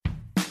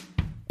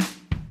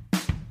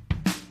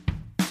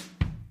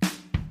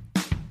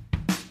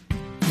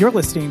You're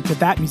listening to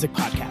That Music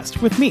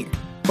Podcast with me,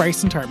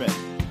 Bryson Tarbett.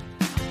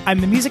 I'm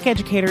the music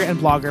educator and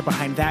blogger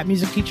behind That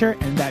Music Teacher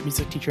and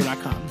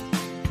ThatMusicTeacher.com.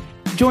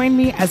 Join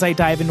me as I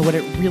dive into what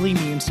it really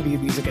means to be a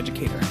music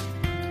educator.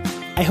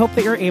 I hope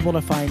that you're able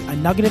to find a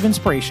nugget of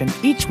inspiration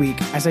each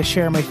week as I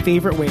share my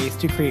favorite ways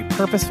to create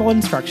purposeful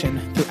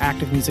instruction through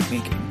active music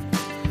making.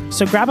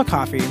 So grab a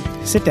coffee,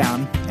 sit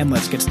down, and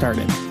let's get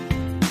started.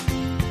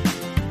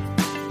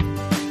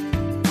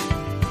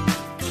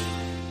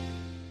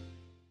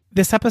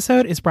 This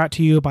episode is brought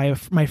to you by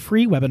my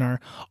free webinar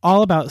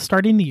all about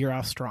starting the year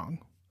off strong.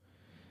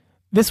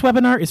 This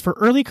webinar is for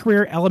early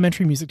career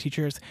elementary music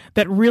teachers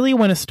that really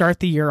want to start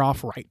the year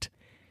off right.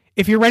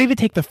 If you're ready to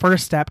take the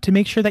first step to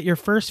make sure that your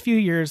first few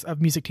years of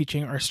music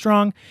teaching are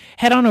strong,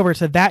 head on over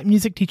to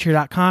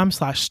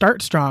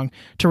thatmusicteacher.com/startstrong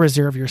to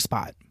reserve your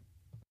spot.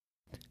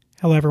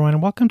 Hello, everyone,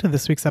 and welcome to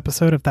this week's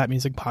episode of That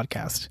Music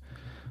Podcast.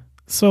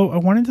 So I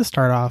wanted to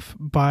start off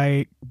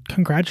by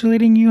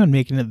congratulating you on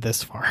making it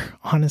this far.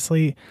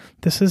 Honestly,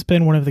 this has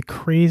been one of the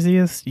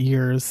craziest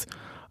years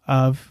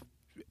of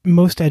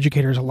most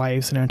educators'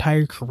 lives and their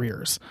entire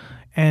careers.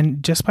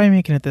 And just by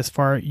making it this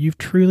far, you've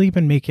truly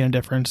been making a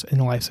difference in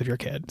the lives of your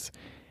kids.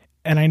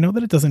 And I know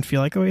that it doesn't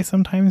feel like a way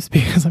sometimes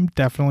because I'm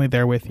definitely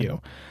there with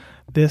you.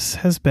 This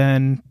has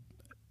been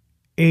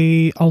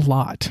a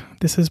lot.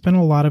 This has been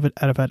a lot of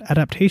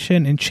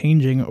adaptation and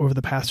changing over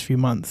the past few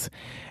months.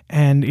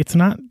 And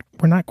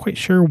we're not quite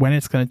sure when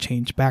it's going to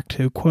change back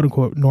to quote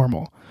unquote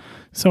normal.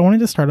 So I wanted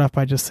to start off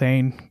by just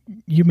saying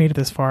you made it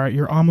this far.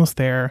 You're almost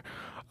there.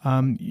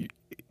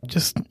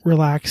 Just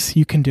relax.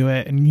 You can do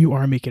it. And you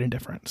are making a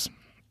difference.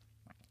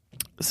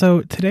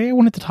 So today I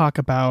wanted to talk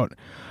about,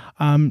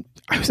 I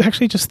was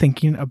actually just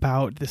thinking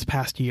about this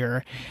past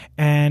year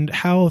and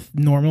how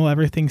normal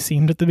everything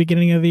seemed at the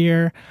beginning of the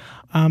year.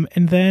 And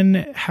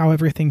then how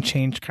everything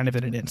changed kind of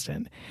in an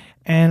instant.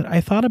 And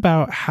I thought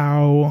about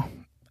how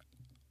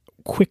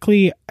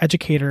quickly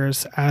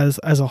educators as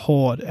a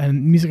whole,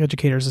 and music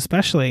educators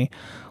especially,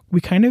 we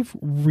kind of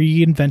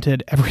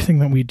reinvented everything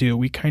that we do.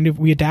 We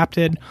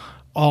adapted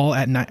all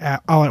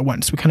at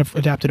once. We kind of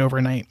adapted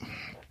overnight.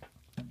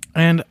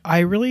 And I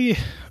really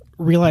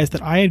realized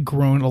that I had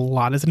grown a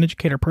lot as an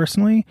educator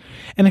personally.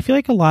 And I feel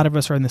like a lot of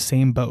us are in the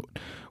same boat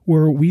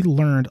where we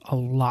learned a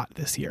lot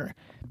this year.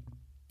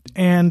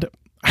 And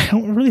I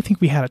don't really think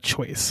we had a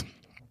choice.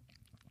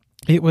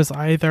 It was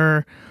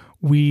either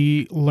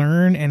we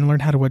learn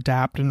how to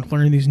adapt and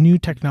learn these new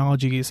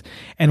technologies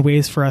and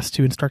ways for us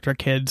to instruct our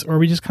kids, or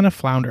we just kind of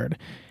floundered.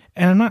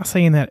 And I'm not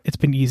saying that it's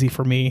been easy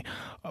for me,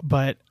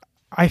 but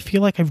I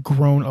feel like I've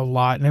grown a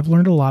lot and I've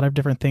learned a lot of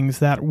different things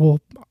that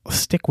will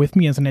stick with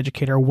me as an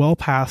educator well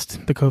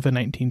past the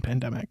COVID-19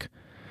 pandemic.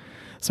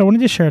 So I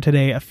wanted to share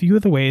today a few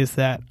of the ways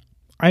that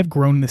I've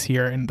grown this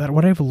year and that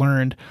what I've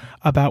learned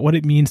about what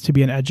it means to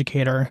be an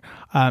educator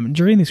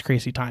during these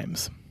crazy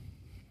times.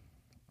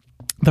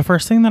 The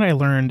first thing that I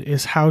learned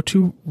is how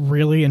to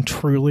really and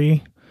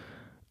truly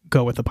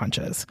go with the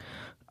punches.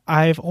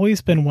 I've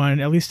always been one,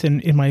 at least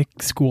in my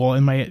school,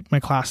 in my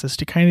classes,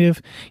 to kind of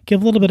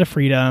give a little bit of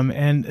freedom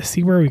and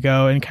see where we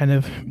go and kind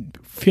of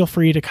feel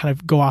free to kind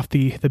of go off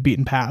the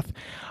beaten path.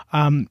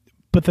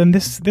 But then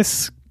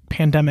this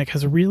pandemic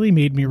has really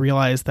made me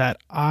realize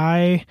that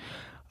I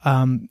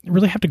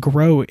really have to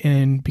grow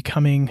in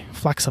becoming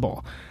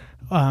flexible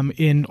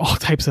in all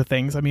types of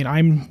things. I mean,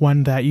 I'm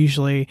one that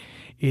usually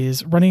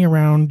is running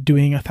around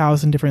doing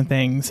 1,000 different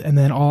things, and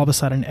then all of a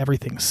sudden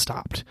everything's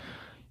stopped.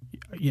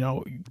 You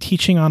know,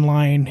 teaching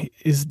online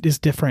is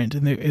different,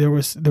 and there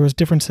was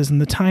differences in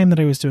the time that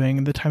I was doing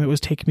and the time it was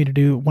taking me to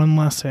do one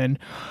lesson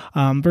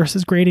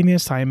versus grading the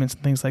assignments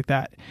and things like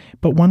that.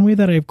 But one way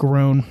that I've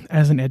grown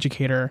as an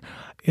educator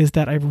is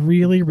that I've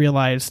really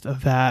realized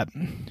that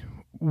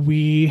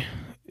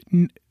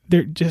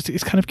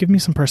it's kind of given me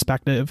some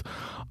perspective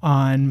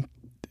on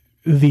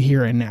the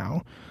here and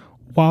now.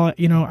 While,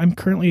 I'm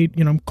currently,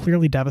 I'm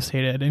clearly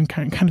devastated and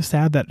kind of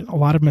sad that a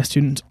lot of my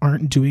students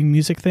aren't doing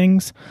music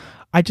things,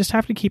 I just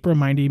have to keep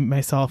reminding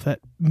myself that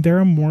there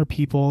are more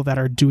people that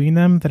are doing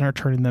them than are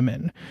turning them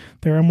in.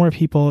 There are more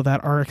people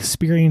that are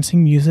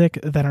experiencing music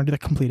than are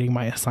completing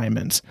my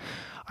assignments.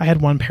 I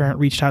had one parent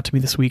reached out to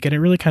me this week, and it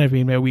really kind of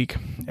made my week.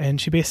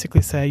 And she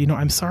basically said,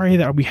 I'm sorry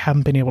that we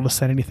haven't been able to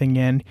send anything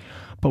in,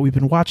 but we've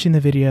been watching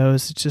the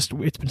videos.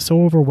 It's been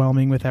so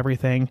overwhelming with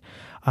everything.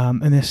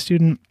 And this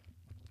student,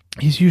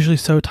 he's usually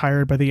so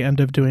tired by the end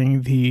of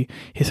doing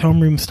his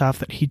homeroom stuff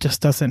that he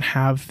just doesn't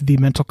have the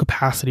mental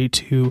capacity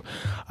to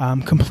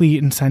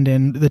complete and send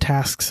in the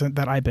tasks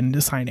that I've been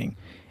assigning.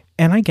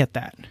 And I get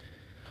that.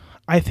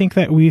 I think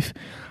that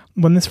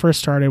when this first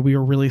started, we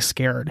were really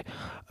scared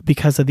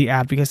because of the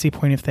advocacy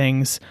point of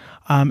things.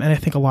 And I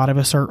think a lot of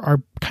us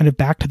are kind of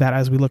back to that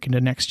as we look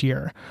into next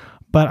year.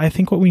 But I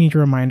think what we need to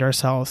remind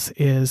ourselves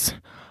is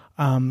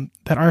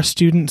that our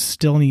students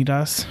still need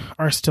us.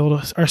 Our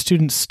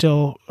students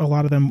still, a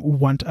lot of them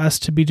want us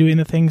to be doing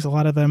the things. A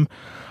lot of them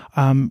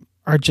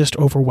are just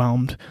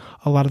overwhelmed.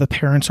 A lot of the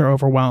parents are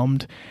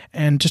overwhelmed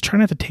and just try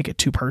not to take it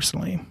too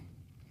personally.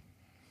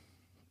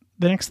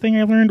 The next thing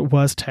I learned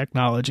was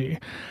technology.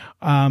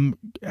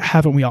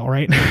 Haven't we all,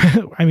 right?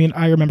 I mean,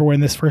 I remember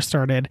when this first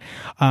started,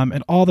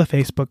 and all the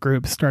Facebook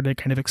groups started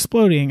kind of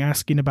exploding,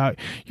 asking about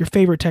your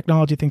favorite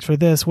technology things for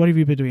this. What have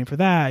you been doing for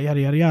that? Yada,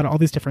 yada, yada, all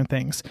these different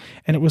things.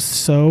 And it was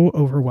so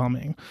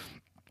overwhelming.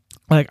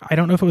 Like, I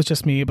don't know if it was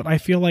just me, but I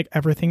feel like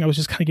everything, I was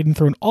just kind of getting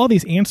thrown all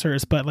these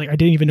answers, but like, I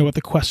didn't even know what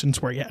the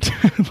questions were yet.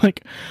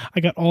 Like, I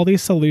got all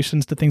these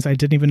solutions to things I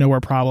didn't even know were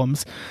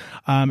problems,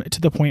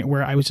 to the point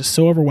where I was just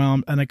so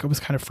overwhelmed and like, it was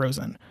kind of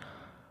frozen.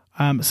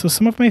 So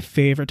some of my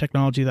favorite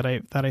technology that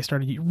I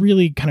started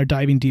really kind of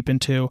diving deep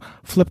into,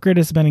 Flipgrid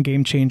has been a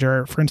game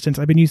changer. For instance,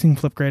 I've been using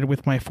Flipgrid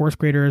with my fourth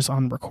graders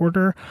on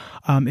Recorder.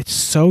 It's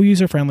so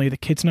user-friendly. The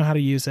kids know how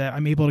to use it.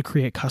 I'm able to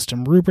create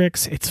custom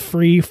rubrics. It's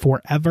free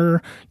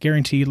forever,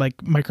 guaranteed. Like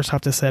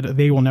Microsoft has said,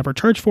 they will never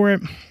charge for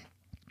it.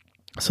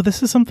 So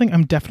this is something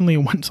I'm definitely,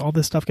 once all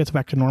this stuff gets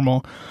back to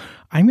normal,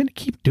 I'm going to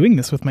keep doing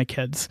this with my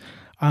kids.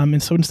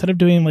 And so instead of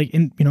doing like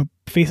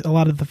a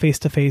lot of the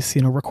face-to-face,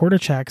 recorder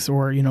checks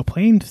or,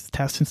 playing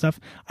tests and stuff,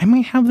 I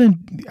might have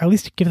them at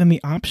least give them the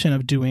option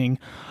of doing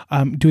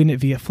it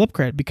via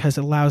Flipgrid, because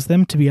it allows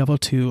them to be able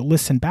to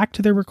listen back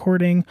to their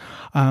recording,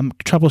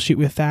 troubleshoot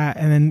with that,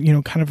 and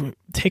then, kind of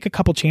take a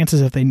couple chances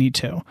if they need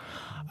to.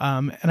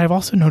 And I've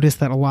also noticed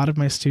that a lot of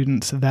my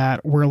students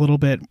that were a little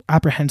bit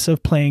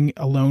apprehensive playing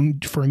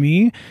alone for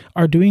me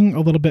are being a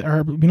little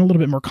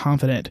bit more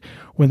confident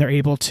when they're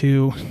able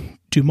to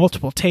do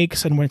multiple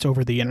takes and when it's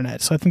over the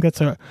internet. So I think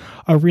that's a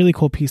really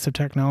cool piece of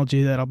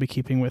technology that I'll be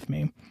keeping with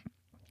me.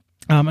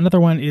 Another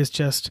one is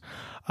just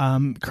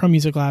Chrome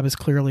Music Lab is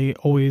clearly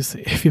always,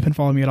 if you've been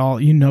following me at all,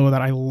 you know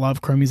that I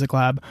love Chrome Music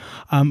Lab.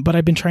 But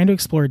I've been trying to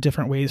explore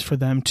different ways for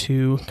them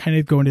to kind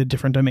of go into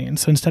different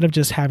domains. So instead of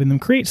just having them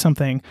create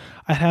something,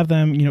 I have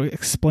them,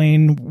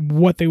 explain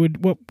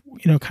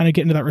kind of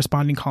get into that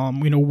responding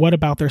column. What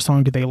about their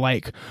song do they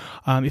like?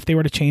 If they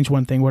were to change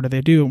one thing, what do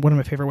they do? One of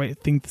my favorite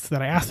things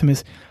that I ask them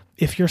is,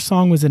 if your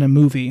song was in a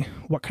movie,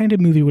 what kind of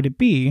movie would it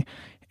be?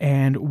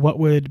 And what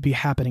would be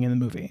happening in the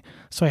movie?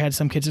 So I had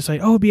some kids just say,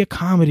 it'd be a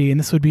comedy. And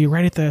this would be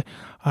right at the,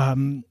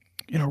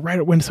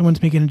 right when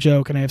someone's making a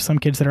joke. And I have some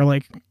kids that are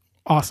like,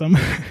 awesome,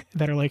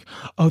 that are like,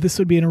 this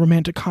would be in a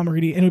romantic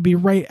comedy. And it would be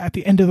right at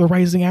the end of the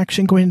rising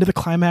action going into the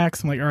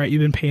climax. I'm like, all right,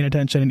 you've been paying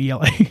attention in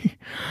ELA.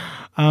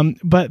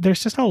 But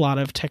there's just a lot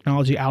of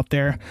technology out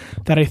there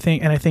that I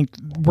think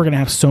we're going to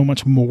have so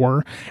much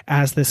more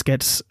as this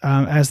gets,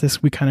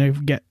 we kind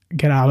of get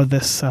out of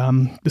this,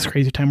 this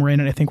crazy time we're in.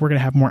 And I think we're going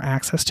to have more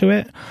access to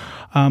it.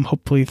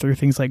 Hopefully through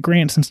things like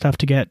grants and stuff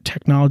to get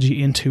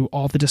technology into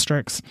all the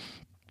districts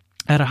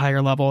at a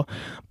higher level.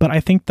 But I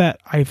think that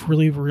I've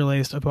really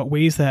realized about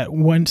ways that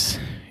once,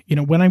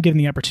 when I'm given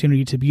the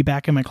opportunity to be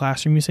back in my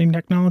classroom using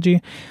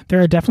technology,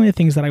 there are definitely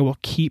things that I will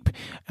keep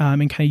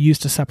and kind of use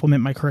to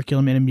supplement my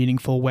curriculum in a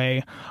meaningful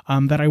way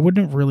that I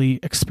wouldn't have really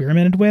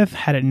experimented with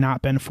had it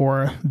not been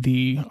for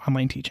the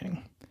online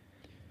teaching.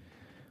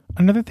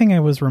 Another thing I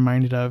was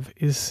reminded of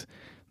is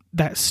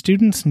that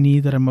students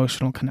need that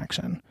emotional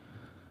connection.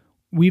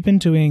 We've been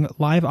doing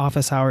live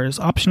office hours,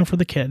 optional for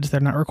the kids. They're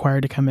not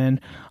required to come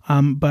in,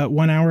 but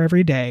 1 hour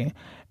every day.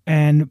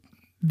 And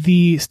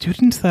the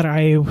students that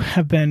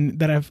I've been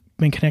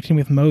connecting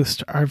with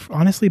most have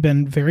honestly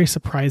been very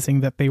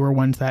surprising that they were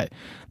ones that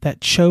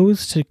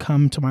chose to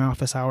come to my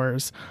office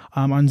hours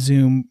on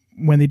Zoom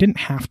when they didn't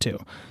have to.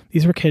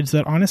 These were kids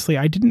that honestly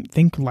I didn't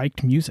think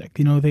liked music.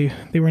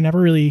 They were never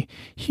really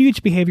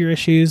huge behavior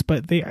issues,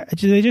 but they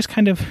just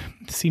kind of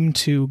seemed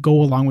to go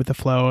along with the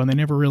flow, and they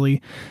never really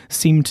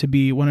seemed to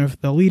be one of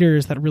the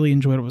leaders that really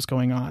enjoyed what was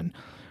going on.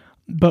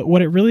 But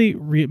what it really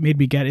made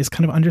me get is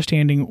kind of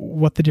understanding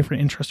what the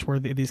different interests were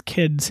of these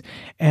kids,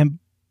 and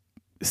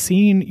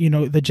seeing,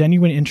 the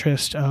genuine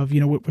interest of,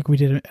 we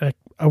did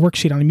a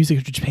worksheet on the music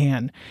of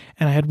Japan.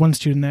 And I had one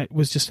student that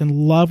was just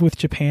in love with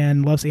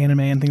Japan, loves anime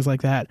and things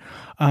like that.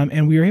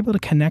 And we were able to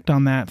connect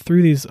on that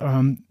through these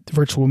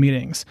virtual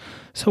meetings.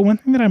 So one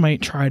thing that I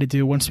might try to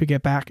do once we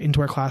get back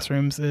into our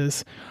classrooms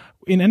is,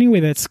 in any way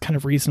that's kind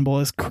of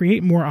reasonable, is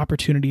create more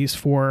opportunities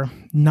for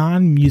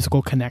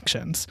non-musical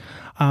connections.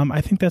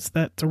 I think that's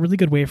a really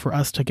good way for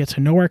us to get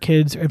to know our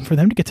kids and for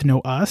them to get to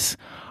know us,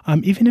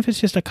 even if it's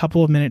just a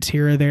couple of minutes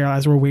here or there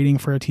as we're waiting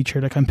for a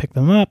teacher to come pick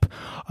them up,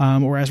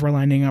 or as we're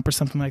lining up or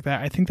something like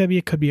that. I think that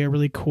could be a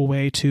really cool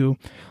way to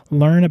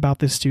learn about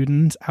the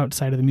students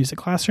outside of the music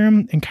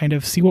classroom and kind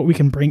of see what we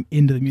can bring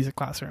into the music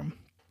classroom.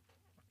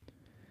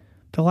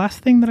 The last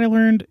thing that I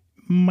learned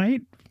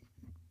might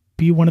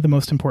be one of the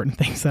most important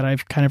things that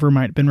I've kind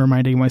of been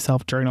reminding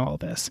myself during all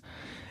of this,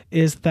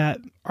 is that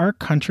our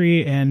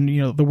country and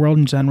the world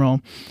in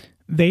general,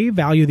 they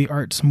value the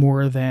arts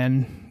more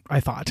than I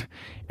thought.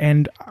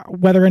 And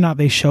whether or not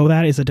they show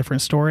that is a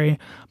different story.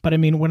 But I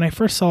mean, when I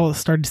first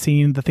started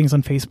seeing the things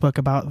on Facebook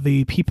about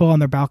the people on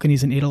their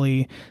balconies in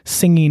Italy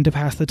singing to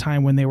pass the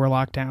time when they were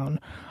locked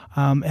down,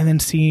 and then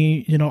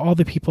see, all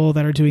the people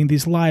that are doing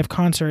these live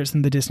concerts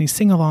and the Disney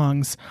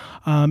sing-alongs,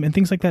 and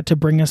things like that to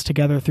bring us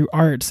together through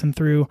arts and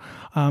through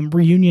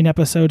reunion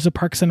episodes of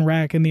Parks and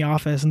Rec and The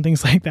Office and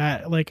things like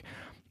that. Like,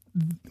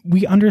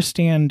 we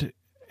understand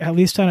at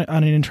least on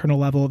an internal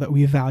level, that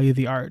we value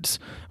the arts.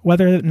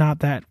 Whether or not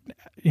that,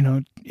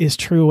 is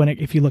true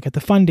if you look at the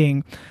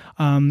funding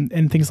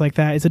and things like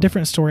that, is a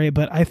different story.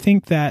 But I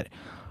think that,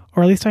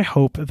 or at least I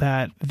hope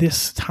that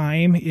this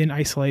time in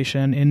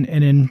isolation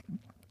and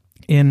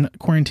in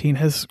quarantine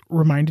has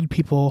reminded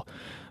people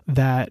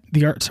that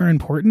the arts are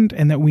important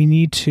and that we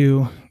need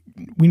to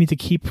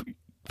keep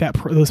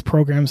those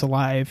programs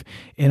alive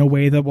in a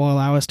way that will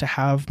allow us to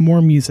have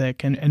more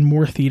music and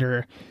more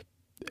theater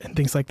and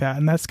things like that.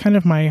 And that's kind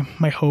of my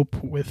hope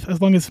with,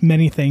 as long as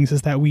many things,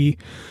 is that we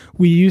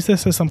use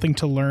this as something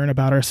to learn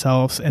about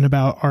ourselves and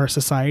about our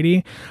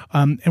society.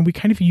 And we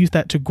kind of use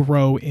that to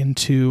grow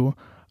into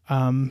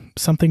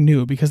something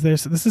new, because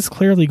this is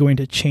clearly going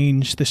to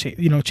change the shape,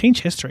 change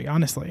history,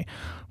 honestly.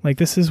 Like,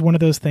 this is one of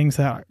those things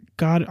that,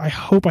 God, I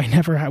hope we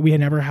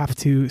never have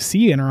to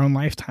see in our own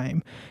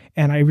lifetime.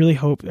 And I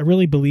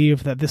really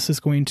believe that this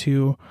is going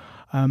to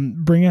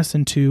bring us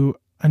into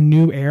a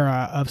new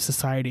era of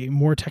society,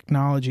 more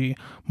technology,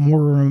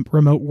 more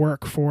remote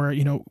work for,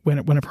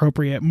 when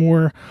appropriate,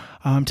 more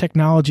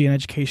technology and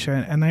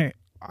education. And I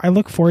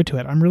look forward to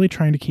it. I'm really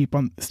trying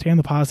to stay on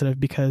the positive,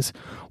 because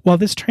while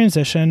this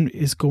transition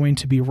is going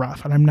to be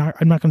rough, and I'm not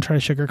going to try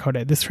to sugarcoat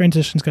it, this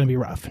transition is going to be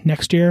rough.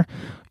 Next year,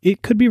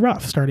 it could be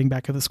rough starting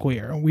back at the school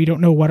year. We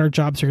don't know what our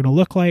jobs are going to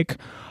look like.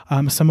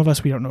 Some of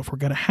us, we don't know if we're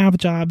going to have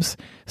jobs.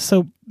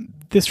 So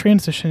this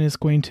transition is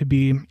going to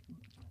be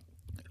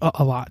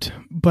a lot,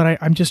 but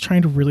I'm just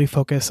trying to really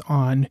focus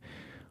on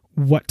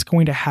what's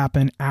going to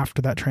happen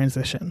after that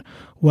transition,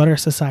 what our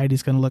society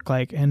is going to look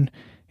like. And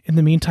in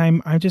the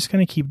meantime, I'm just going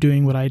to keep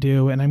doing what I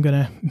do, and I'm going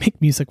to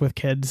make music with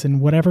kids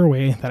in whatever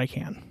way that I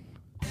can.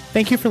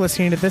 Thank you for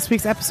listening to this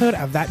week's episode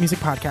of That Music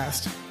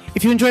Podcast.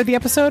 If you enjoyed the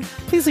episode,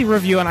 please leave a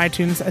review on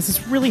iTunes, as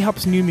this really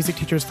helps new music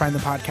teachers find the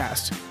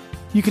podcast.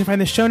 You can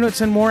find the show notes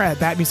and more at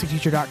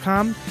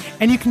thatmusicteacher.com,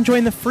 and you can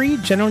join the free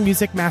General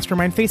Music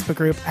Mastermind Facebook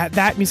group at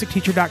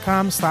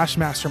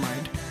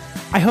thatmusicteacher.com/mastermind.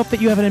 I hope that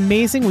you have an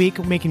amazing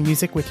week making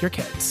music with your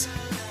kids.